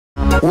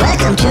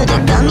Welcome to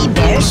the Gummy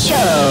Bear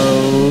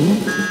Show.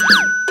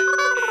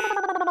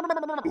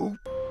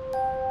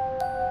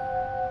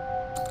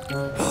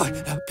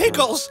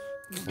 Pickles!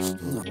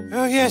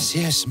 Oh,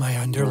 yes, my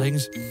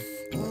underlings.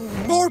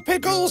 More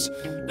pickles!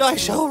 I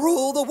shall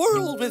rule the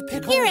world with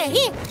pickles.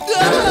 Here.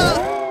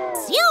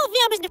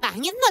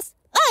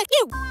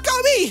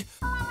 Gummy!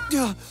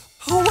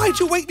 Oh, why'd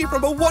you wake me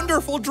from a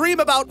wonderful dream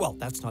about... Well,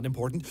 that's not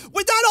important.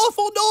 With that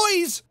awful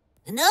noise!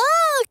 No,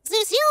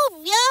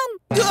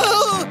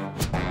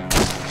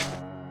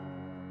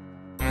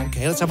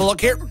 Okay, let's have a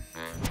look here.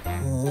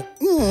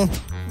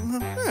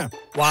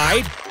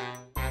 Wide.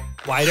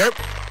 Wider.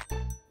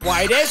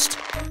 Widest.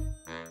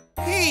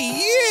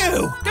 Hey,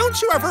 you! Don't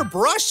you ever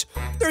brush?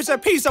 There's a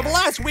piece of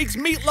last week's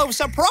meatloaf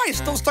surprise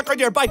still stuck on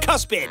your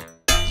bicuspid.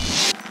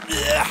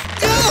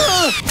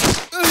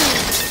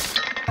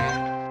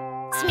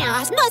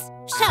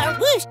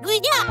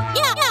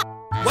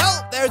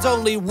 Well, there's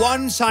only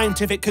one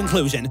scientific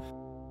conclusion.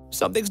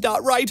 Something's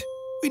not right.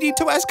 We need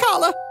to ask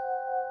Carla.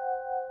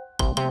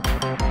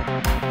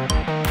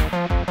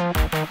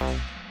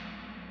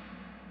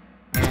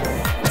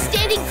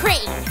 Standing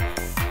crane.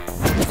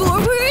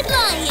 Forward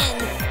lion.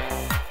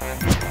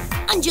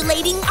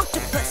 Undulating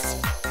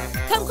octopus.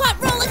 Kumquat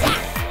roll attack.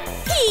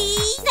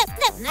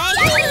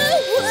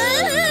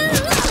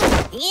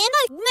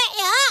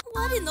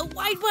 What in the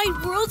wide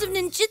world of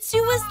ninjutsu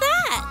was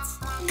that?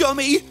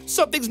 Gummy,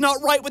 something's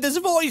not right with his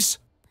voice.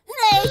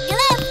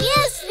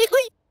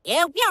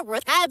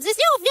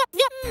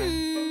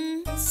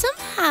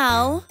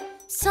 Somehow,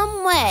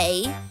 some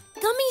way,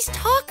 Gummy's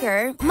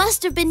talker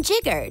must have been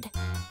jiggered.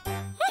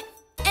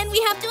 And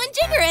we have to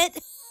unjigger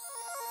it.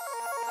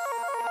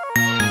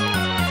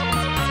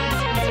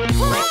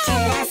 What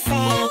did I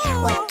say?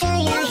 What do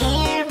you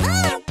hear?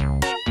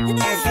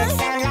 Does it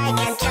sound like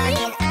I'm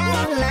talking out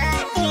of my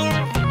ear?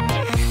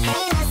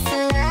 Hey,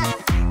 listen up,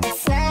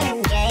 it's not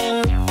a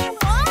game.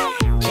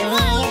 To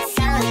me, it's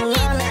all in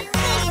your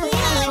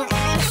mind.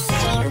 I'm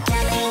saying,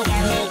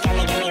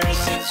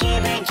 Gummerish,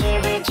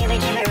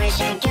 gibberish,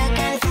 do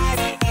come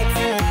fast, it's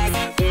a mess.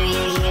 Do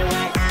you hear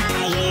what I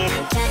hear?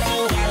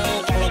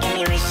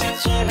 Gummerish,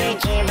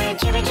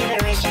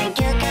 gibberish, do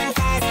come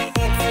fast,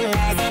 it's a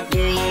mess. Do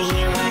you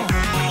hear what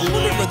I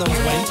hear? Where those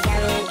went?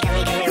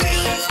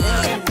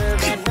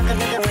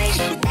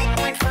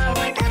 Backward,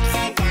 forward,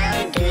 upside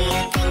down. Do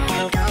you think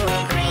I'm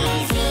going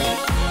crazy?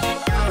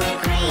 Going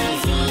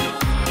crazy.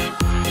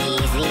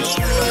 Easy,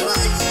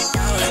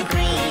 going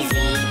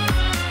crazy.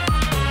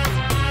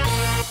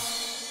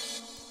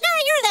 No,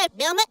 you're that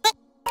Velma, but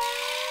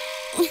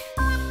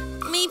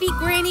maybe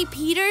Granny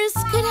Peters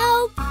could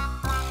help?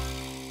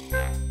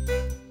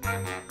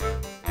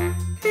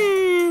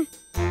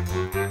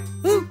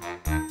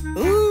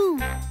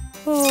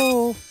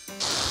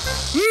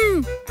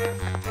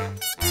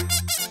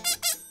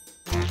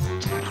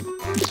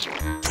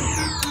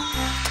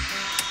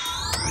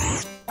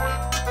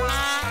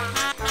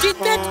 Did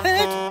that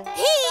hurt?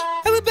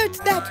 How about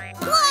that?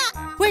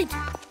 Wait,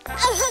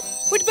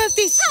 what about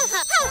this?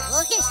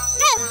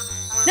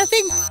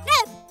 Nothing?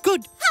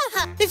 Good.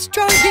 Let's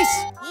try this.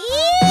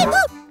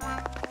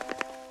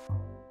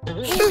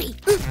 Harry,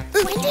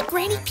 when did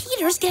Granny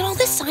Peters get all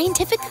this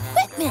scientific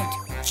equipment?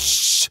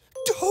 Shh!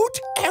 Don't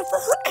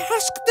ever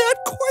ask that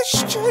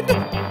question!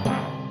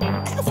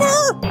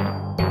 Ever!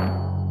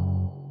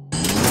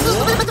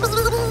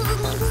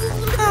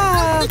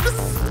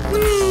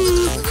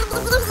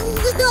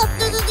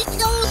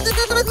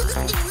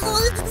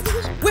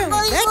 Well,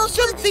 that's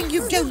something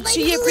you don't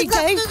see every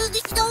day.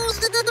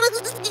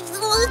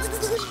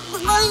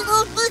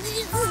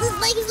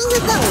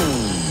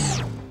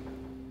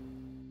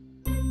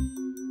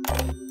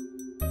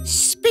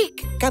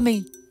 Speak,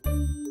 Gummy.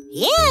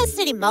 Yes,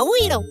 City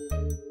Mawito.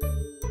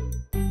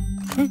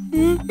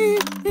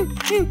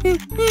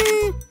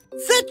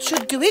 That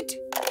should do it.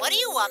 What do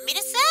you want me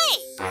to say?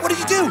 What did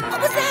you do?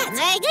 What was that?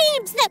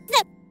 Snap,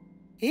 snap.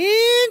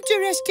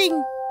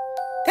 Interesting.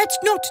 That's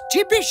not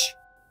gibberish.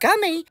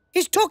 Gummy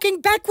is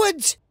talking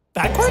backwards.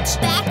 Backwards?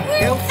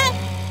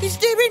 Backwards? Is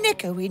there an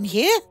echo in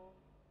here?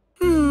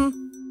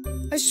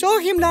 I saw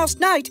him last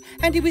night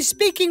and he was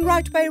speaking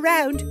right way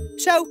round.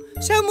 So,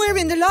 somewhere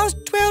in the last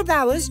 12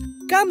 hours,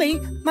 Gummy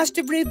must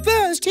have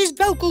reversed his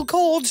vocal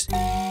cords.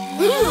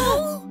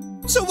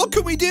 So what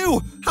can we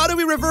do? How do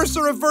we reverse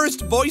a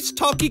reversed voice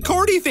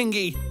talkie-cordy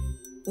thingy?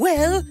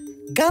 Well,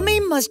 Gummy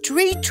must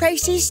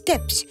retrace his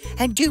steps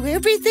and do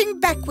everything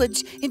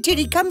backwards until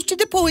he comes to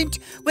the point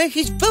where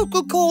his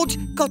vocal cords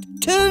got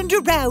turned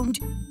around.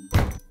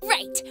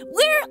 Right,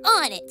 we're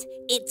on it.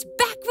 It's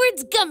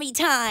backwards Gummy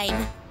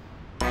time.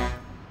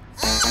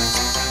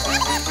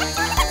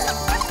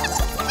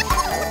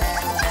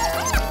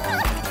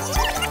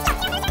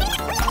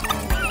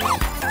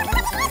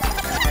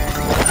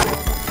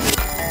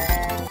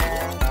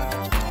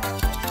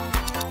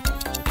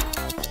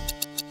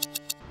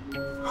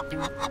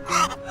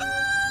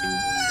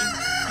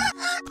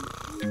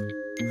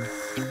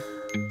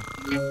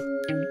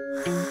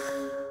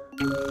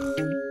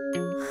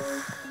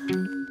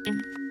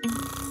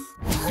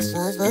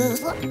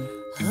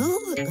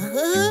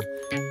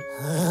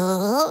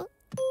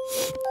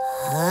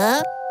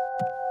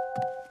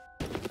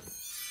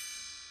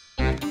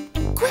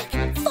 Quick,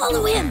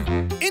 follow him.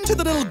 Into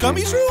the little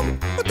Gummy's room?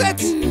 But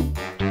that's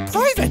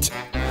private.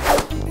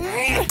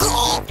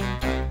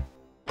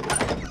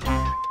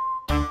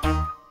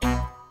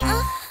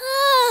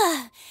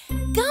 Aha!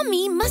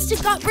 Gummy must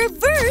have got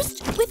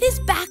reversed with his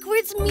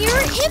backwards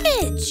mirror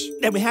image.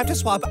 Then we have to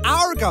swap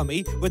our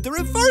Gummy with the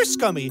reverse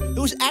Gummy,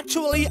 who's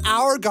actually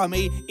our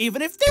Gummy,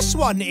 even if this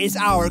one is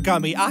our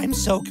Gummy. I'm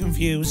so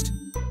confused.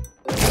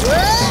 Follow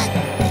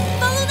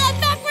that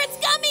backwards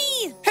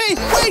Gummy! Hey,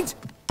 wait!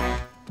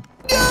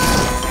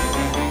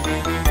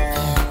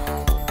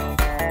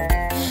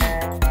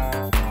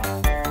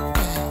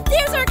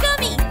 There's our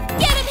Gummy!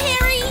 Get him,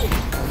 Harry!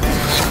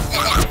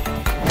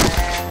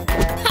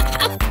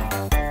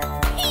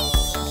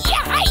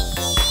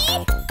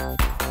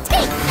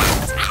 Take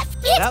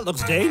that! That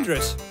looks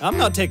dangerous. I'm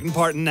not taking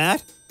part in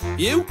that.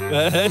 You?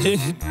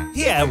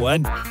 Yeah,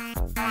 one.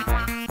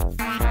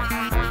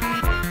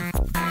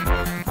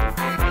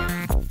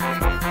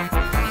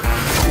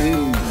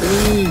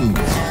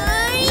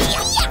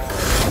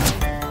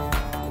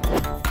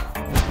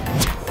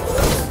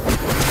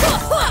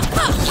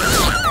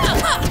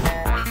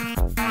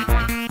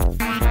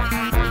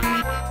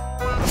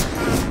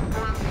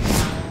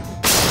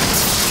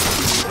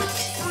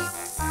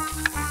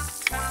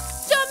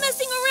 Stop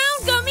messing around,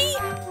 Gummy!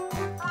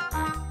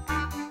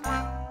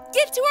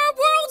 Get to our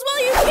worlds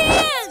while you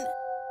can!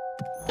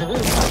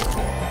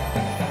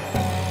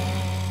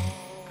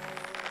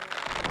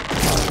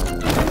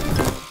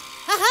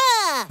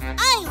 Ha-ha!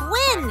 I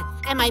win!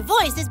 And my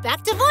voice is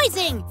back to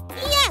voicing!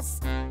 Yes!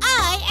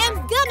 I am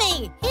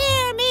Gummy!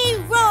 Hear me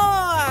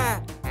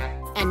roar!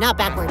 And not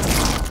backwards.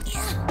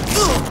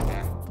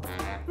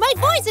 My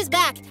voice is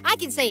back! I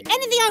can say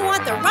anything I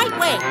want the right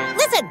way.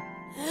 Listen!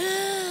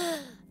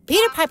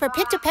 Peter Piper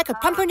picked a peck of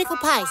pumpernickel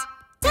pies.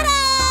 Ta-da!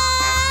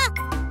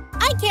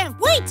 I can't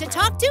wait to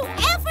talk to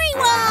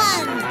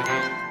everyone!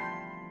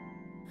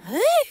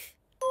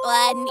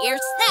 One ear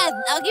said,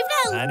 I'll give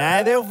down.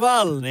 Another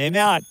fall,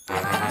 not.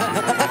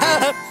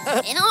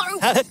 In our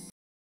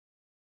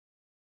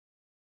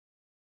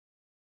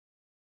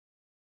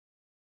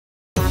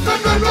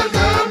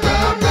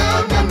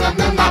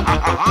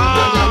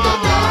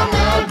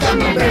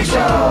Gummy Bear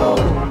Show!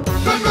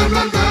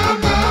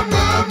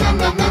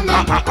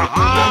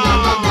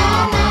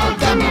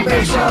 Gummy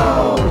Bear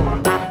Show!